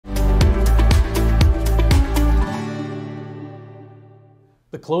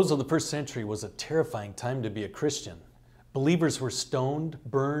The close of the first century was a terrifying time to be a Christian. Believers were stoned,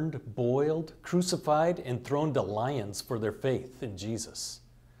 burned, boiled, crucified, and thrown to lions for their faith in Jesus.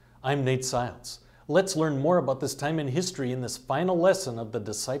 I'm Nate Siles. Let's learn more about this time in history in this final lesson of the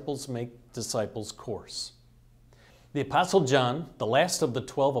Disciples Make Disciples course. The Apostle John, the last of the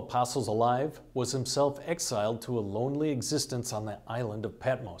 12 apostles alive, was himself exiled to a lonely existence on the island of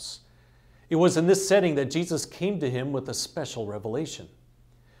Patmos. It was in this setting that Jesus came to him with a special revelation.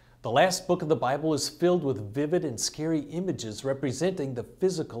 The last book of the Bible is filled with vivid and scary images representing the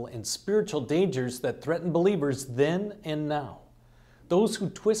physical and spiritual dangers that threaten believers then and now. Those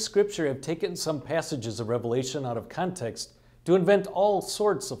who twist Scripture have taken some passages of Revelation out of context to invent all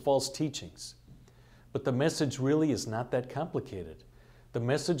sorts of false teachings. But the message really is not that complicated. The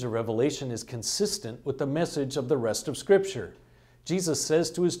message of Revelation is consistent with the message of the rest of Scripture. Jesus says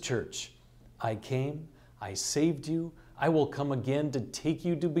to his church, "I came, I saved you, I will come again to take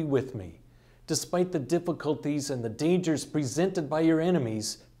you to be with me. Despite the difficulties and the dangers presented by your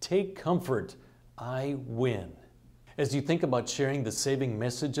enemies, take comfort, I win." As you think about sharing the saving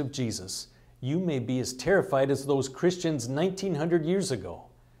message of Jesus, you may be as terrified as those Christians 1900 years ago.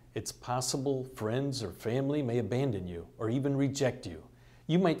 It's possible friends or family may abandon you or even reject you.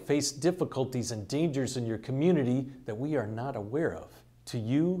 You might face difficulties and dangers in your community that we are not aware of. To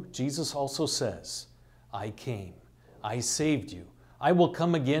you, Jesus also says, "I came. I saved you. I will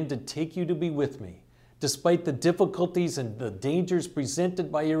come again to take you to be with me. Despite the difficulties and the dangers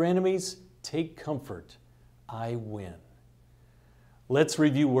presented by your enemies, take comfort. I win." Let's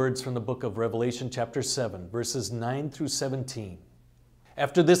review words from the book of Revelation chapter 7, verses 9 through 17.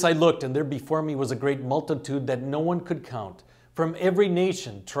 "After this I looked, and there before me was a great multitude that no one could count, from every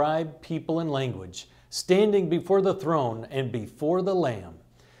nation, tribe, people, and language, standing before the throne and before the Lamb.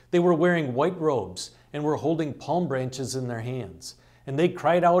 They were wearing white robes and were holding palm branches in their hands. And they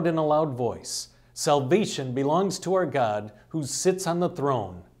cried out in a loud voice, 'Salvation belongs to our God who sits on the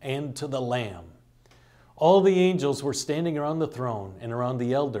throne and to the Lamb.' All the angels were standing around the throne and around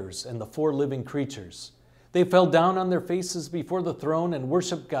the elders and the four living creatures. They fell down on their faces before the throne and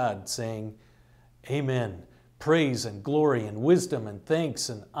worshiped God, saying, 'Amen. Praise and glory and wisdom and thanks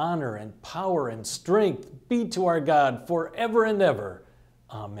and honor and power and strength be to our God forever and ever.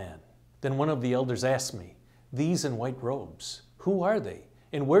 Amen.' Then one of the elders asked me, 'These in white robes, who are they,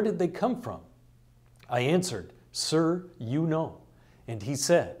 and where did they come from?' I answered, 'Sir, you know.' And he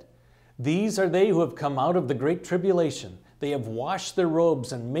said, 'These are they who have come out of the great tribulation. They have washed their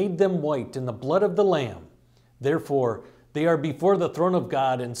robes and made them white in the blood of the Lamb. Therefore, they are before the throne of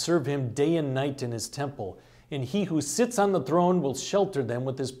God and serve him day and night in his temple. And he who sits on the throne will shelter them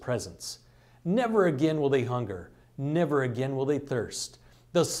with his presence. Never again will they hunger, never again will they thirst.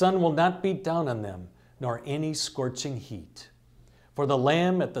 The sun will not beat down on them, nor any scorching heat. For the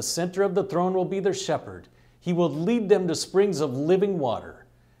Lamb at the center of the throne will be their shepherd. He will lead them to springs of living water,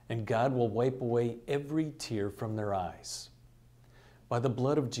 and God will wipe away every tear from their eyes. By the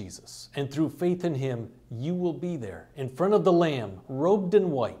blood of Jesus, and through faith in him, you will be there, in front of the Lamb, robed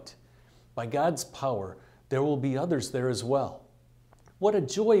in white. By God's power, there will be others there as well. What a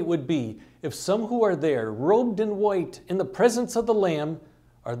joy it would be if some who are there, robed in white, in the presence of the Lamb,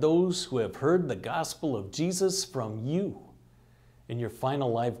 are those who have heard the gospel of Jesus from you. In your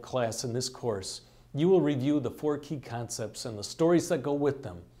final live class in this course, you will review the 4 key concepts and the stories that go with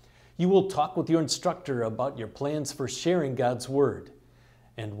them. You will talk with your instructor about your plans for sharing God's Word.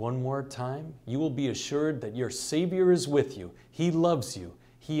 And one more time, you will be assured that your Savior is with you. He loves you.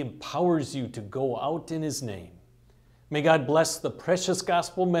 He empowers you to go out in His name. May God bless the precious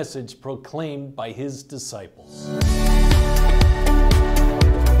gospel message proclaimed by His disciples.